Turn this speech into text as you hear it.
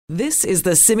This is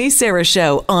the Simi Sara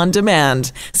Show on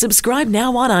demand. Subscribe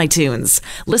now on iTunes.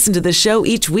 Listen to the show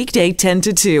each weekday 10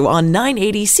 to 2 on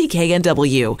 980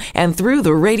 CKNW and through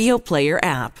the Radio Player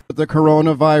app. The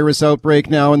coronavirus outbreak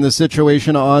now and the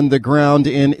situation on the ground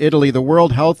in Italy. The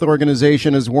World Health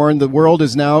Organization has warned the world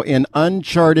is now in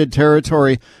uncharted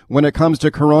territory when it comes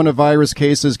to coronavirus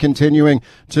cases continuing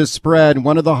to spread.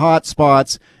 One of the hot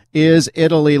spots is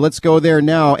Italy. Let's go there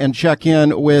now and check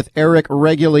in with Eric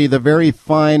Reguli, the very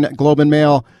fine Globe and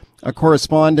Mail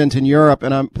correspondent in Europe.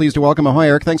 And I'm pleased to welcome him. Hi,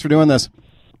 Eric. Thanks for doing this.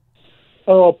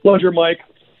 Oh, pleasure, Mike.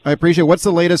 I appreciate it. What's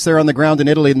the latest there on the ground in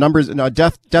Italy? Numbers,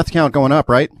 death count going up,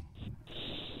 right?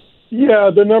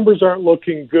 Yeah, the numbers aren't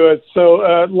looking good. So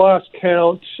at last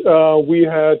count, we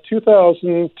had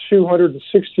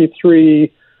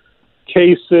 2,263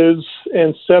 cases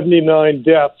and 79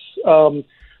 deaths.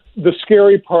 The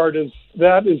scary part is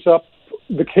that is up.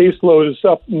 The caseload is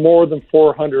up more than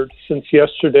 400 since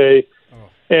yesterday,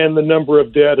 and the number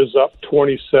of dead is up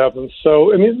 27.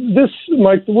 So, I mean, this,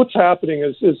 Mike, what's happening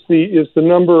is the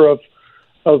number of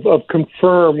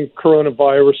confirmed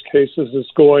coronavirus cases is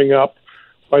going up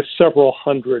by several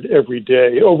hundred every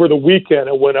day. Over the weekend,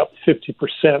 it went up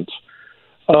 50%.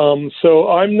 So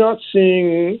I'm not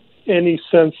seeing any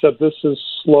sense that this is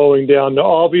slowing down.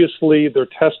 Now, obviously, they're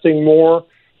testing more,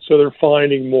 so they're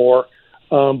finding more,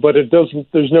 but it doesn't.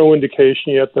 There's no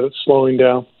indication yet that it's slowing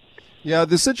down. Yeah,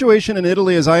 the situation in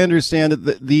Italy, as I understand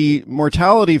it, the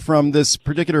mortality from this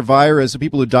particular virus, the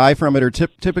people who die from it, are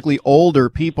typically older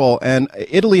people, and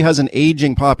Italy has an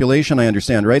aging population, I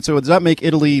understand, right? So does that make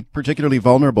Italy particularly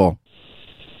vulnerable?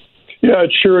 Yeah,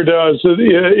 it sure does.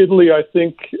 Italy, I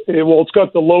think, it's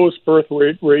got the lowest birth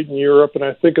rate in Europe, and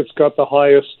I think it's got the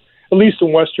highest, at least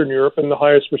in Western Europe, and the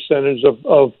highest percentage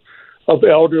of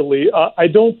elderly. I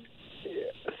don't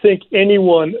think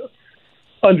anyone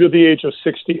under the age of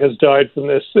 60 has died from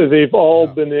this. They've all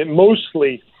been in most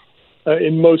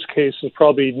cases,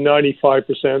 probably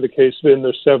 95% of the cases in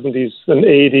their 70s and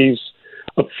 80s,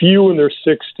 a few in their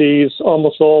 60s.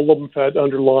 Almost all of them have had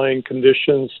underlying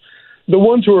conditions. The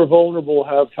ones who are vulnerable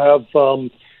have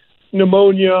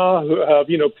pneumonia, who have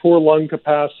poor lung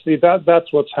capacity.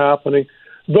 That's what's happening.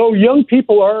 Though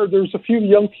there's a few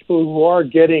young people who are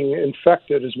getting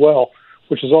infected as well,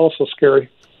 which is also scary.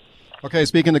 Okay,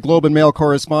 speaking to Globe and Mail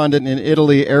correspondent in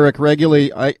Italy, Eric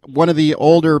Reguli, one of the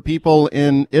older people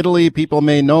in Italy, people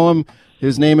may know him.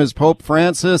 His name is Pope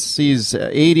Francis. He's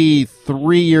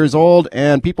 83 years old,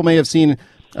 and people may have seen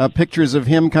pictures of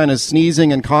him kind of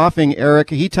sneezing and coughing.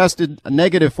 Eric, he tested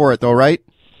negative for it, though, right?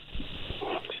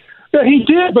 Yeah, he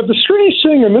did. But the strange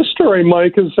thing in this story,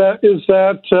 Mike, is that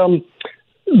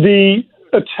the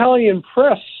Italian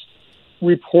press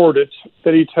reported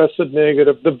that he tested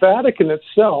negative. The Vatican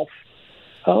itself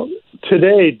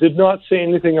today did not say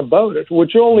anything about it,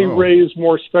 which only raised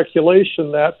more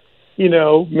speculation that,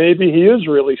 maybe he is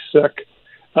really sick.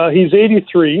 He's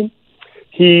 83.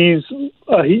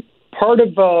 Part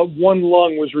of one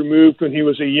lung was removed when he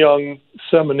was a young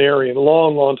seminarian, a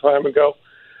long, long time ago.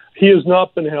 He has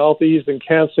not been healthy. He's been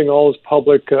canceling all his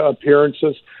public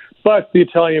appearances. But the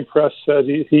Italian press said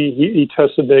he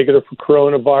tested negative for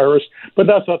coronavirus. But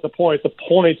that's not the point. The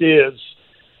point is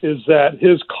that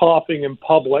his coughing in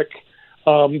public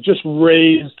just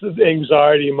raised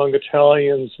anxiety among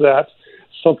Italians that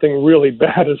something really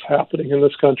bad is happening in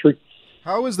this country.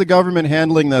 How is the government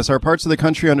handling this? Are parts of the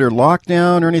country under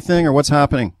lockdown or anything, or what's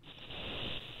happening?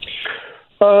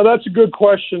 That's a good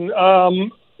question.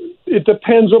 It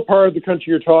depends what part of the country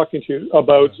you're talking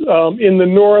about. In the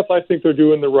north, I think they're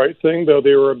doing the right thing, though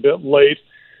they were a bit late.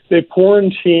 They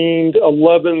quarantined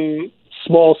 11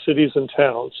 small cities and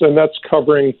towns, and that's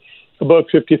covering about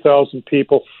 50,000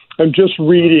 people. I'm just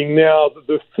reading now that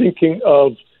they're thinking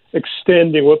of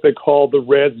extending what they call the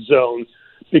red zone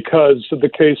because the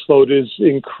caseload is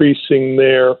increasing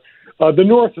there. The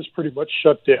north is pretty much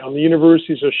shut down. The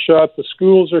universities are shut. The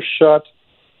schools are shut.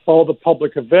 All the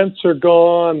public events are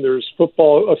gone. There's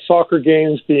soccer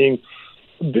games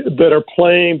that are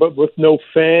playing, but with no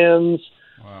fans.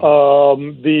 Wow.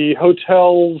 The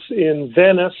hotels in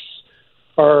Venice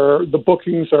the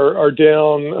bookings are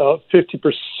down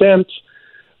 50%.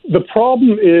 The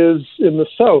problem is in the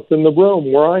south, in the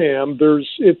Rome where I am.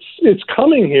 It's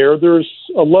coming here. There's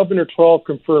 11 or 12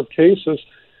 confirmed cases,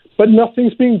 but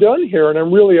nothing's being done here, and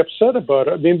I'm really upset about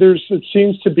it. I mean, it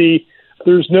seems to be.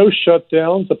 There's no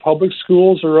shutdowns. The public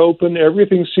schools are open.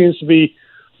 Everything seems to be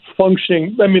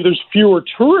functioning. I mean, there's fewer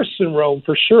tourists in Rome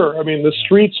for sure. I mean, the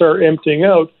streets are emptying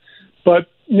out, but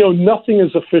nothing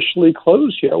is officially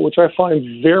closed yet, which I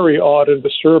find very odd and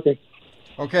disturbing.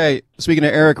 Okay, speaking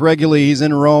of Eric Reguli, he's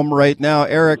in Rome right now.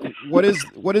 Eric, what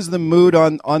is the mood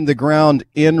on the ground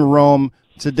in Rome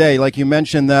today? Like you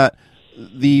mentioned that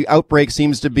the outbreak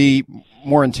seems to be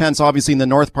more intense, obviously in the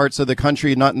north parts of the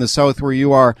country, not in the south where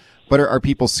you are. But are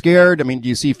people scared? I mean, do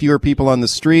you see fewer people on the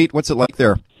street? What's it like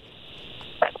there?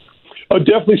 Oh,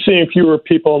 definitely seeing fewer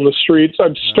people on the streets.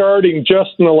 I'm starting just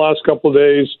in the last couple of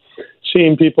days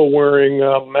seeing people wearing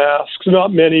masks.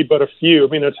 Not many, but a few.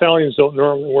 I mean, Italians don't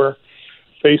normally wear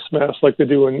face masks like they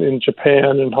do in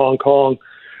Japan and Hong Kong.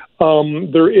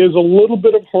 There is a little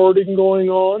bit of hoarding going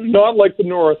on, not like the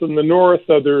north. In the north,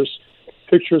 there's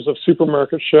pictures of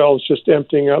supermarket shelves just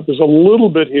emptying out. There's a little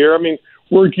bit here. I mean,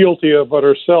 we're guilty of it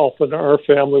ourselves in our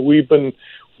family. We've been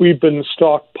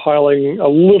stockpiling a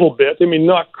little bit. I mean,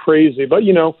 not crazy, but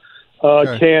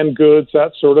Okay. canned goods,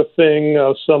 that sort of thing.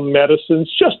 Some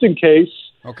medicines, just in case.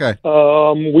 Okay.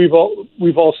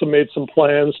 We've also made some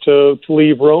plans to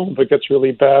leave Rome if it gets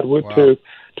really bad. To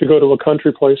go to a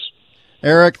country place.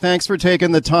 Eric, thanks for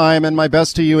taking the time, and my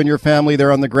best to you and your family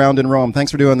there on the ground in Rome.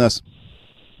 Thanks for doing this.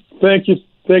 Thank you.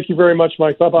 Thank you very much,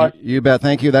 Mike. Bye-bye. You bet.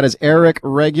 Thank you. That is Eric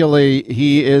Reguli.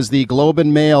 He is the Globe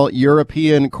and Mail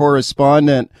European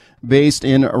correspondent based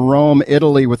in Rome,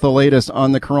 Italy, with the latest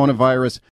on the coronavirus.